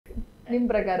ನಿಮ್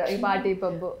ಪ್ರಕಾರ ಈ ಪಾರ್ಟಿ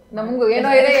ಪಬ್ ನಮಗೂ ಏನೋ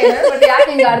ಇದೆ ಬಟ್ ಯಾಕೆ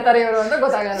ಹಿಂಗ್ ಆಡ್ತಾರೆ ಇವರು ಅಂತ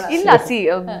ಗೊತ್ತಾಗಲ್ಲ. ಇಲ್ಲ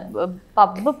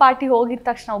ಪಬ್ ಪಾರ್ಟಿ ಹೋಗಿದ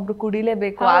ತಕ್ಷಣ ಒಬ್ರು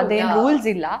ಕುಡಿಲೇಬೇಕು ಅದೇನ್ ರೂಲ್ಸ್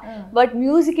ಇಲ್ಲ. ಬಟ್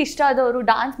ಮ್ಯೂಸಿಕ್ ಇಷ್ಟ ಆದವರು,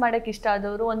 ಡಾನ್ಸ್ ಮಾಡಕ್ ಇಷ್ಟ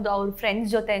ಆದವರು ಒಂದು ಅವ್ರ ಫ್ರೆಂಡ್ಸ್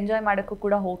ಜೊತೆ ಎಂಜಾಯ್ ಮಾಡಕ್ಕೂ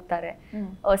ಕೂಡ ಹೋಗ್ತಾರೆ.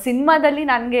 ಸಿನಿಮಾದಲ್ಲಿ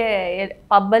ನನ್ಗೆ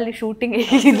ಪಬ್ ಅಲ್ಲಿ ಶೂಟಿಂಗ್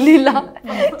ಇರ್ಲಿಲ್ಲ,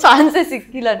 ಚಾನ್ಸೇ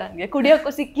ಸಿಕ್ಕಿಲ್ಲ ನನ್ಗೆ,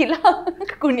 ಕುಡಿಯೋಕ್ಕೂ ಸಿಕ್ಕಿಲ್ಲ,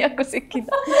 ಕುಣಿಯಕ್ಕೂ ಸಿಕ್ಕಿಲ್ಲ,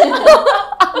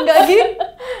 ಹಂಗಾಗಿ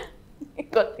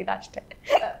ಗೊತ್ತಿಲ್ಲ ಅಷ್ಟೇ.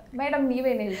 ಮೇಡಮ್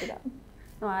ನೀವೇನ್ ಹೇಳ್ತೀರಾ?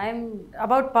 No, I am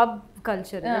about pub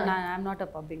culture. I am not a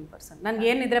pubbing person. ನನಗೆ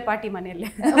ಏನಿದ್ರೆ ಪಾರ್ಟಿ ಮನೆಯಲ್ಲೇ,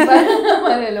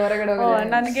 ಹೊರಗಡೆ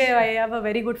ನನಗೆ I have a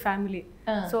very good family.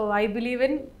 So I believe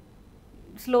in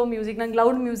slow music. ನಂಗೆ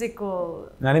ಲೌಡ್ ಮ್ಯೂಸಿಕ್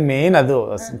ನನಗೆ ಮೇನ್ ಅದು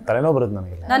ತಲೆನೋವು ಬರುತ್ತೆ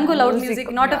ನನಗೆ. ನನಗೂ loud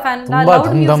music not a fan.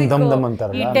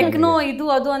 ಈ ಟೆಕ್ನೋ ಇದು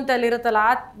ಅದು ಅಂತ ಅಲ್ಲಿ ಇರುತ್ತಲ್ಲ,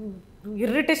 ಆ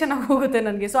ಇರಿಟೇಷನ್ ಆಗಿ ಹೋಗುತ್ತೆ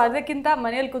ನನಗೆ. ಸೊ ಅದಕ್ಕಿಂತ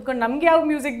ಮನೆಯಲ್ಲಿ ಕೂತ್ಕೊಂಡು ನಮ್ಗೆ ಯಾವ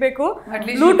ಮ್ಯೂಸಿಕ್ ಬೇಕು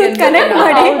ಬ್ಲೂಟೂತ್ ಕನೆಕ್ಟ್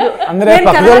ಮಾಡಿ, ಅಂದ್ರೆ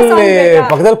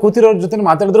ಪಕ್ಕದಲ್ಲಿ ಕೂತಿರೋರ ಜೊತೆ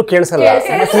ಮಾತಾಡಿದ್ರು ಕೇಳಿಸಲ್ಲ,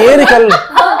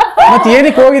 ಮತ್ತೆ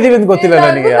ಏನಕ್ಕೆ ಹೋಗಿದೀವಿ ಅಂತ ಗೊತ್ತಿಲ್ಲ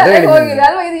ನನಗೆ.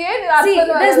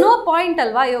 ನೋ ಪಾಯಿಂಟ್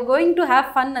ಅಲ್ವಾ, you going to have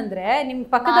fun ಅಂದ್ರೆ ನಿಮ್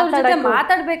ಪಕ್ಕದವ್ರ ಜೊತೆ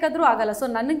ಮಾತಾಡ್ಬೇಕಾದ್ರೂ ಆಗಲ್ಲ. ಸೊ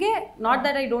ನನಗೆ not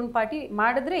that I don't party,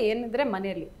 ಮಾಡಿದ್ರೆ ಏನಿದ್ರೆ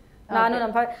ಮನೆಯಲ್ಲಿ ನಾನು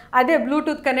ನಮ್ಮ ಅದೇ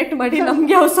ಬ್ಲೂಟೂತ್ ಕನೆಕ್ಟ್ ಮಾಡಿ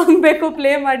ನಮ್ಗೆ ಯಾವ ಸಾಂಗ್ ಬೇಕು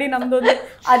ಪ್ಲೇ ಮಾಡಿ ನಮ್ದೊಂದು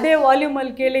ಅದೇ ವಾಲ್ಯೂಮ್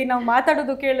ಅಲ್ಲಿ ಕೇಳಿ ನಾವು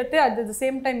ಮಾತಾಡೋದು ಕೇಳುತ್ತೆ, at the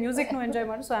same time music enjoy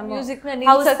ಮಾಡಿ. ಸೊ ಮ್ಯೂಸಿಕ್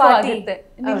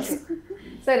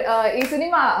ಸರ್, ಈ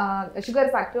ಸಿನಿಮಾ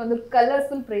ಶುಗರ್ ಫ್ಯಾಕ್ಟ್ರಿ ಒಂದು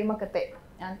ಕಲರ್ಫುಲ್ ಪ್ರೇಮ ಕತೆ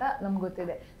ಅಂತ ನಮ್ಗೆ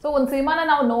ಗೊತ್ತಿದೆ. ಸೊ ಒಂದು ಸಿನಿಮಾನ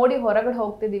ನಾವು ನೋಡಿ ಹೊರಗಡೆ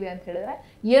ಹೋಗ್ತಿದೀವಿ ಅಂತ ಹೇಳಿದ್ರೆ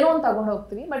ಏನೋ ಒಂದು ತಗೊಂಡು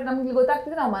ಹೋಗ್ತೀವಿ, ಬಟ್ ನಮ್ಗೆ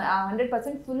ಗೊತ್ತಾಗ್ತಿದೆ ನಾವು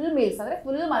 100% ಫುಲ್ ಮೀಲ್ಸ್ ಅಂದ್ರೆ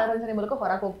ಫುಲ್ ಮನೋರಂಜನೆ ಮೂಲಕ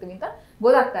ಹೊರಗೆ ಹೋಗ್ತೀವಿ ಅಂತ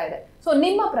ಗೊತ್ತಾಗ್ತಾ ಇದೆ. ಸೊ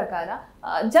ನಿಮ್ಮ ಪ್ರಕಾರ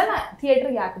ಜನ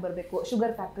ಥಿಯೇಟರ್ ಯಾಕೆ ಬರಬೇಕು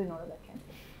ಶುಗರ್ ಫ್ಯಾಕ್ಟ್ರಿ ನೋಡೋದಕ್ಕೆ?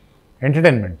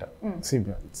 Entertainment,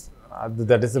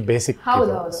 that is the basic.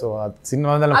 So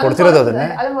ಸಿನಿಮಾದಲ್ಲಿ ಕೊಡ್ತಿರೋದು ಅದನ್ನೇ,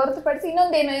 ಅದನ್ನ ಹೊರತುಪಡಿಸಿ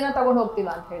ಇನ್ನೊಂದೇನೋ ಏನೋ ತಗೊಂಡು ಹೋಗ್ತೀವ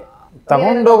ಅಂತ ಹೇಳಿ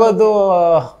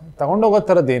ತಗೊಂಡೋಗೋ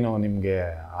ಥರದ್ದೇನು ನಿಮಗೆ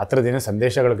ಆ ಥರದ್ದೇನೋ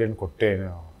ಸಂದೇಶಗಳಿಗೇನು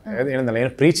ಕೊಟ್ಟೇನು ಏನಂದಲ್ಲ,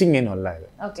 ಏನು ಪ್ರೀಚಿಂಗ್ ಏನು ಅಲ್ಲ ಇದು.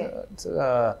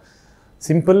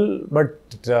 Simple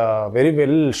but very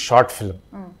well short film.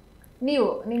 ನೀವು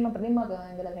ನಿಮ್ಮ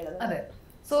ಹೇಳೋದು ಅದೇ.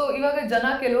 ಸೊ ಇವಾಗ ಜನ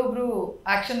ಕೆಲವೊಬ್ರು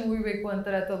ಆಕ್ಷನ್ ಮೂವಿ ಬೇಕು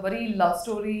ಅಂತಾರೆ, ಅಥವಾ ಬರೀ ಲವ್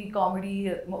ಸ್ಟೋರಿ ಕಾಮಿಡಿ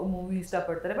ಮೂವಿ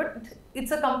ಇಷ್ಟಪಡ್ತಾರೆ. But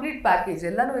it's a complete package,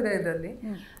 ಎಲ್ಲನೂ ಇದೆ ಇದರಲ್ಲಿ.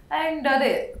 ಆ್ಯಂಡ್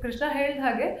ಅದೇ ಕೃಷ್ಣ ಹೇಳಿದ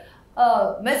ಹಾಗೆ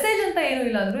ಮೆಸೇಜ್ ಅಂತ ಏನೂ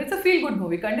ಇಲ್ಲ ಅಂದ್ರು it's a feel good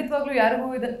movie. ಖಂಡಿತವಾಗ್ಲೂ ಯಾರಿಗೂ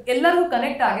ಎಲ್ಲರಿಗೂ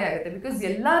ಕನೆಕ್ಟ್ ಆಗೇ ಆಗುತ್ತೆ. ಬಿಕಾಸ್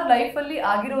ಎಲ್ಲರ ಲೈಫಲ್ಲಿ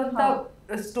ಆಗಿರುವಂಥ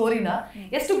ಸ್ಟೋರಿನ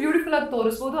ಎಷ್ಟು ಬ್ಯೂಟಿಫುಲ್ ಆಗಿ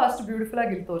ತೋರಿಸ್ಬೋದು ಅಷ್ಟು ಬ್ಯೂಟಿಫುಲ್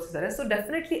ಆಗಿ ಇಲ್ಲಿ ತೋರಿಸಿದ್ದಾರೆ. So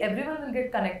definitely every one will get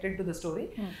connected to the story.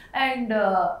 And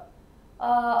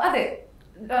ಅದೇ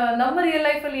ನಮ್ಮ ರಿಯಲ್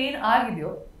ಲೈಫಲ್ಲಿ ಏನು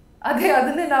ಆಗಿದೆಯೋ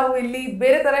ಅದನ್ನೇ ನಾವು ಇಲ್ಲಿ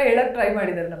ಬೇರೆ ಥರ ಹೇಳಕ್ ಟ್ರೈ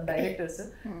ಮಾಡಿದ್ದಾರೆ ನಮ್ಮ ಡೈರೆಕ್ಟರ್ಸ್.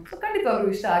 ಸೊ ಖಂಡಿತವಾಗ್ಲೂ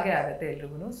ಇಷ್ಟ ಆಗೇ ಆಗುತ್ತೆ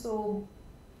ಎಲ್ರಿಗೂ. ಸೊ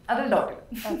ಅದ್ರಲ್ಲಿ ಡೌಟ್ ಇಲ್ಲ.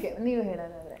 ಓಕೆ, ನೀವು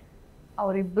ಹೇಳೋದಾದ್ರೆ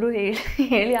ಅವರಿಬ್ರು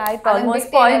ಹೇಳಿ ಆಯ್ತು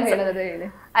almost points.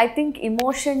 I think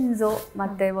emotions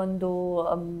ಮತ್ತು ಒಂದು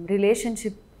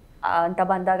ರಿಲೇಷನ್ಶಿಪ್ ಅಂತ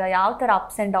ಬಂದಾಗ ಯಾವ ಥರ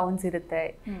ಅಪ್ಸ್ ಆ್ಯಂಡ್ ಡೌನ್ಸ್ ಇರುತ್ತೆ,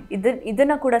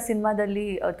 ಇದನ್ನು ಕೂಡ ಸಿನಿಮಾದಲ್ಲಿ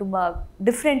ತುಂಬ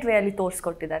ಡಿಫ್ರೆಂಟ್ ವೇ ಅಲ್ಲಿ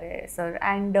ತೋರಿಸ್ಕೊಟ್ಟಿದ್ದಾರೆ sir.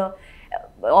 And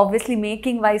obviously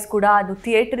making wise ಕೂಡ ಅದು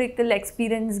ಥಿಯೇಟ್ರಿಕಲ್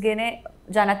ಎಕ್ಸ್ಪೀರಿಯನ್ಸ್ಗೆ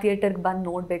ಜನ ಥಿಯೇಟರ್ಗೆ ಬಂದು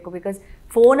ನೋಡಬೇಕು. ಬಿಕಾಸ್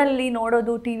ಫೋನಲ್ಲಿ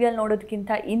ನೋಡೋದು, ಟಿ ವಿಯಲ್ಲಿ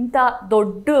ನೋಡೋದಕ್ಕಿಂತ ಇಂಥ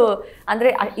ದೊಡ್ಡ ಅಂದರೆ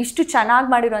ಇಷ್ಟು ಚೆನ್ನಾಗಿ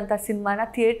ಮಾಡಿರೋಂಥ ಸಿನಿಮಾನ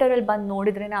ಥಿಯೇಟರಲ್ಲಿ ಬಂದು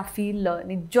ನೋಡಿದ್ರೇ ಆ ಫೀಲ್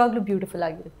ನಿಜವಾಗ್ಲೂ ಬ್ಯೂಟಿಫುಲ್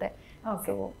ಆಗಿರುತ್ತೆ.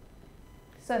 ಸೊ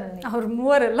ಸರ್ ಅವ್ರು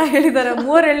ಮೂವರೆಲ್ಲ ಹೇಳಿದ್ದಾರೆ,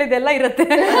 ಮೂವರು ಹೇಳಿದೆಲ್ಲ ಇರುತ್ತೆ.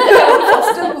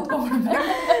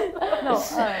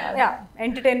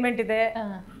 ಎಂಟರ್ಟೈನ್ಮೆಂಟ್ ಇದೆ,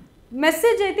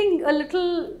 message I think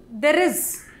little there is,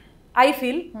 I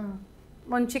feel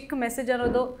ಒಂದು ಚಿಕ್ಕ ಮೆಸೇಜ್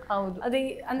ಅನ್ನೋದು. ಹೌದು, ಅದು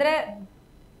ಅಂದರೆ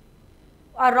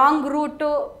ಆ ರಾಂಗ್ ರೂಟು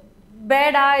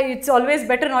ಬೇಡ, it's always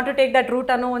better not to take that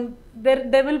root ಅನ್ನೋ ಒಂದು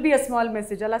there will be a small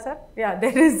message ಅಲ್ಲ sir?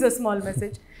 there is a small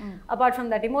message. Apart from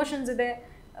that emotions ಇದೆ,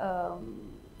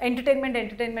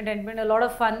 entertainment a lot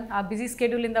of fun. ಆ busy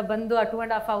ಸ್ಕೆಡ್ಯೂಲಿಂದ ಬಂದು ಆ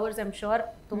 2.5 hours I am sure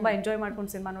ತುಂಬ enjoy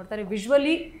ಮಾಡ್ಕೊಂಡು cinema ನೋಡ್ತಾರೆ.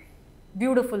 ವಿಜುವಲಿ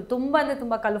ಬ್ಯೂಟಿಫುಲ್, ತುಂಬ ಅಂದರೆ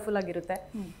ತುಂಬ ಕಲರ್ಫುಲ್ ಆಗಿರುತ್ತೆ.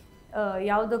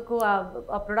 ಯಾವುದಕ್ಕೂ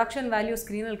ಆ ಪ್ರೊಡಕ್ಷನ್ ವ್ಯಾಲ್ಯೂ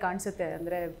ಸ್ಕ್ರೀನಲ್ಲಿ ಕಾಣಿಸುತ್ತೆ.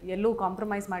 ಅಂದರೆ ಎಲ್ಲೂ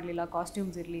ಕಾಂಪ್ರಮೈಸ್ ಮಾಡಲಿಲ್ಲ,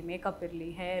 ಕಾಸ್ಟ್ಯೂಮ್ಸ್ ಇರಲಿ, ಮೇಕಪ್ ಇರಲಿ,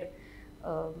 ಹೇರ್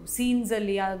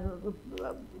ಸೀನ್ಸಲ್ಲಿ.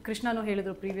 ಕೃಷ್ಣನೂ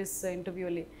ಹೇಳಿದ್ರು ಪ್ರೀವಿಯಸ್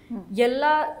ಇಂಟರ್ವ್ಯೂಲಿ, ಎಲ್ಲ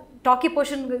ಟಾಕಿ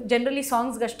ಪೋರ್ಷನ್ ಜನರಲಿ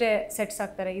ಸಾಂಗ್ಸ್ಗಷ್ಟೇ ಸೆಟ್ಸ್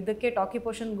ಹಾಕ್ತಾರೆ, ಇದಕ್ಕೆ ಟಾಕಿ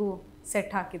ಪೋರ್ಷನ್ಗೂ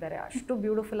ಸೆಟ್ ಹಾಕಿದ್ದಾರೆ. ಅಷ್ಟು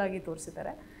ಬ್ಯೂಟಿಫುಲ್ ಆಗಿ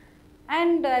ತೋರಿಸಿದ್ದಾರೆ.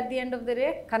 And at the end of the day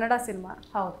Kannada cinema.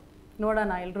 ಹೌದು,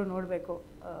 ನೋಡೋಣ, ಎಲ್ಲರೂ ನೋಡಬೇಕು.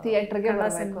 ಥಿಯೇಟ್ರಿಗೆ ಕನ್ನಡ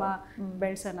ಸಿನಿಮಾ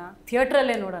ಬೆಳೆಸೋಣ,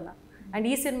 ಥಿಯೇಟ್ರಲ್ಲೇ ನೋಡೋಣ. ಆ್ಯಂಡ್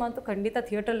ಈ ಸಿನಿಮಾ ಅಂತೂ ಖಂಡಿತ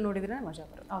ಥಿಯೇಟ್ರಲ್ಲಿ ನೋಡಿದ್ರೆ ಮಜಾ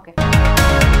ಬರುತ್ತೆ. ಓಕೆ.